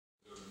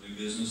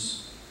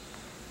business.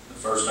 The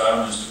first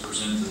item is to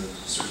present the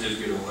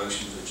certificate of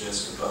election to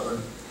Jessica Butler.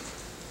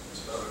 Ms.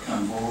 Butler,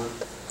 come forward.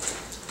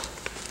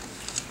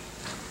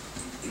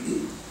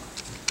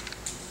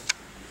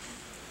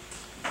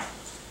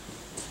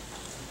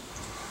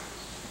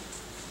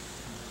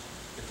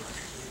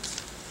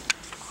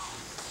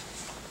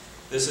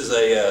 This is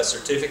a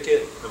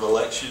certificate of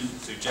election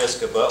to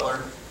Jessica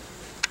Butler.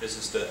 This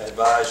is to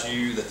advise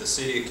you that the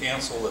City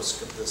Council of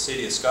the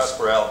City of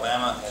Scottsboro,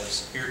 Alabama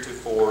has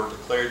heretofore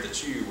declared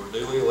that you were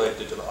duly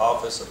elected to the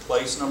office of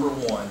place number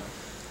 1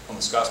 on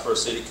the Scottsboro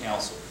City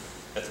Council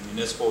at the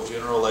municipal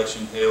general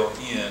election held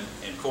in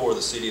and for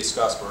the City of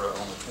Scottsboro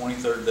on the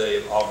 23rd day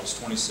of August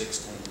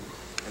 2016.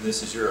 And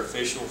this is your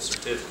official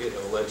certificate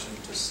of election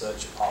to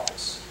such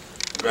office.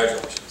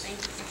 Congratulations.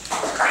 Thank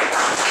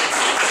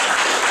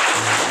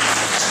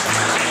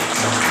you.